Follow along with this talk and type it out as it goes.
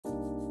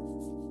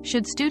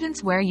Should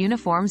students wear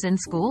uniforms in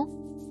school?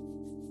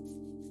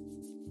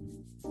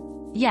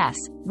 Yes,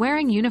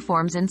 wearing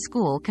uniforms in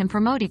school can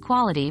promote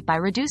equality by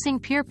reducing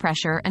peer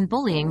pressure and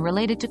bullying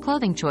related to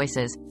clothing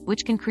choices,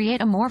 which can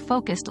create a more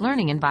focused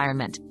learning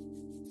environment.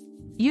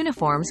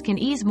 Uniforms can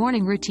ease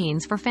morning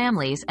routines for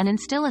families and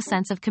instill a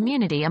sense of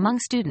community among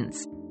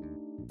students.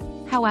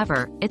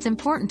 However, it's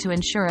important to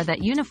ensure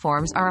that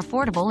uniforms are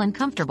affordable and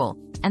comfortable,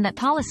 and that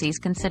policies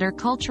consider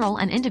cultural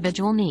and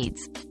individual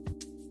needs.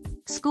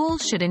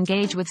 Schools should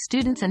engage with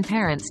students and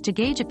parents to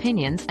gauge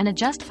opinions and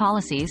adjust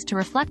policies to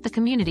reflect the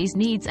community's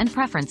needs and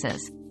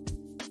preferences.